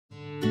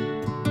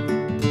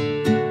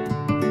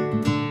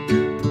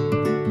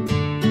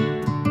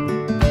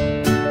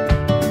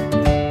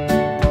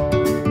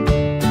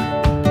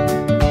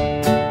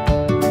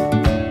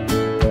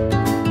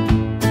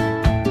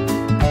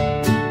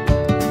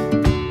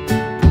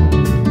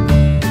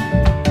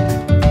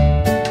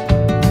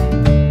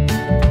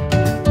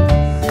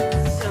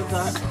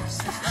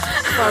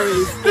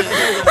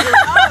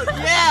Oh,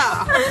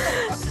 yeah.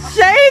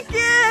 Shake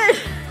it.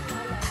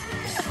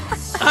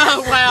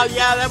 Oh, wow.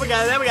 Yeah, there we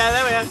go. There we go.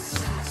 There we go.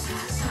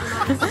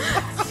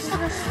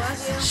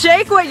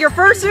 Shake what your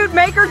fursuit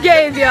maker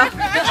gave you.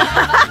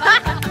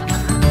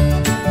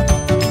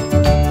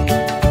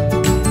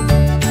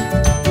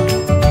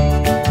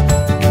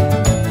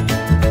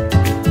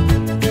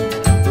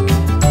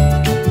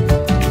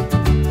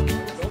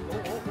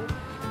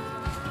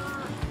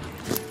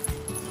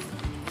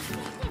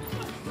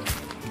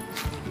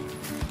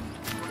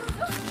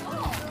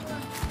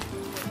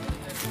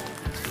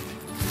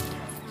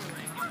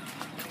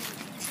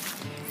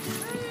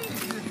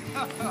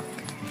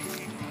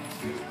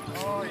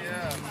 Oh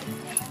yeah.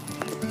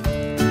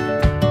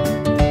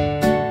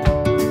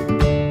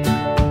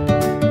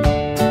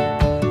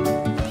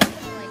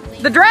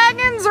 The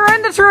dragons are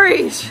in the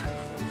trees.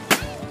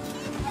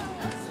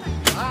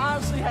 I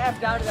honestly half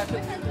doubted I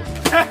couldn't do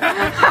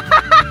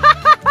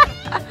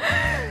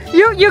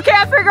this. You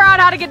can't figure out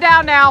how to get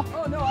down now.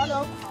 Oh, no, I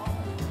know.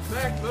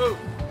 Back, move.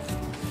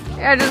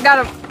 Yeah, I just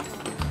gotta.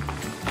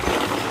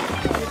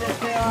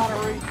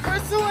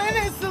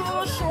 Fursuit is the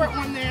little short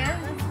one there.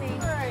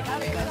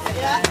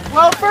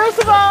 Well, first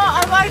of all,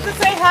 I'd like to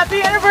say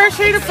happy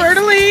anniversary to Fur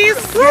De Lis.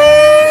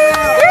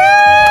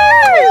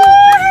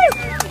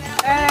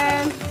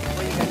 And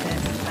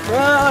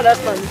Oh, that's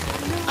fun.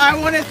 I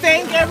want to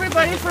thank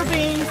everybody for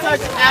being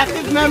such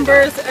active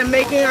members and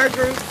making our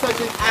group such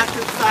an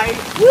active site.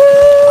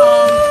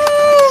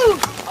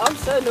 I'm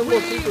sad no more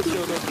people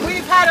children.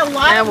 We've had a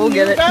lot Yeah, of we'll new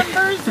get it.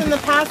 members in the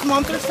past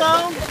month or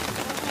so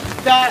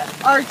that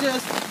are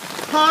just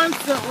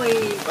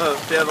constantly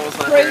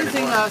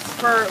praising us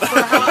for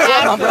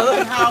how active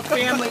and how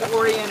family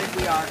oriented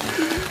we are.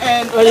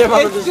 And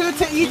it's due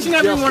to each and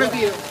every one of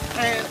you.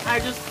 And I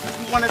just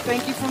want to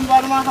thank you from the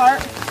bottom of my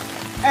heart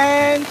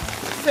and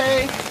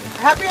say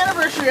happy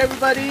anniversary,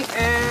 everybody,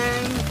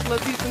 and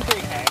let's eat some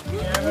cake.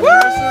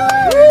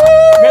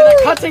 May the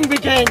cutting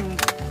begin.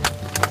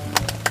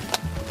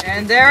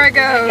 And there it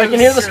goes. I can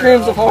hear the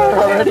screams of horror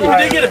already. We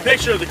did get a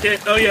picture of the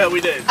cake. Oh yeah, we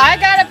did. I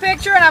got a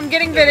picture and I'm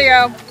getting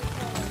video.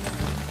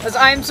 Cause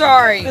I'm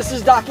sorry. This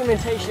is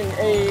documentation.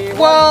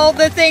 Well,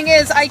 the thing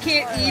is, I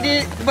can't eat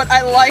it, but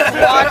I like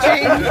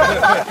watching.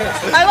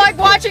 I like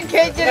watching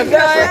cake getting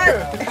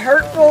cut.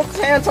 Hurtful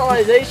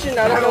tantalization.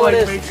 I don't know what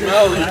it is.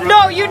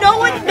 No, you know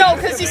what? No,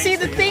 because you see,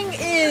 the thing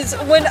is,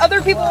 when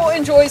other people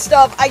enjoy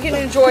stuff, I can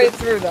enjoy it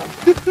through them.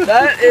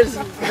 That is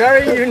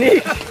very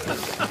unique.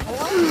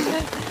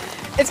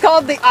 It's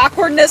called the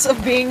awkwardness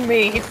of being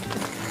me.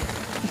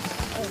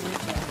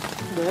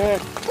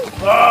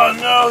 Oh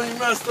no, you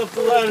messed up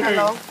the letter.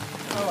 Hello.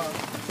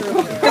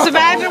 Because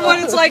imagine what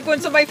it's like when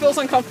somebody feels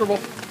uncomfortable.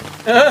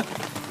 I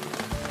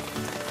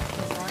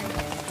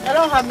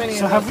don't have many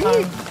So of have those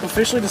we times.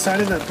 officially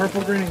decided that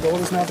purple, green, and gold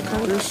is now the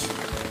colors?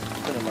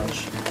 Pretty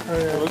much. Oh,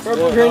 yeah.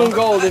 Purple, green, and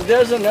gold. If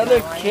there's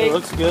another cake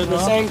Looks good, the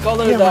huh? same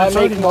color Yeah, but that it's I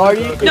make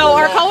already Marty. No,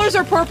 our colors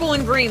are purple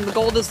and green. The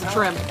gold is the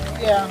trim.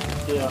 Yeah.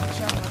 Yeah.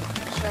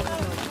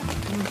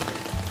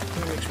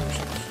 That makes more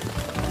sense.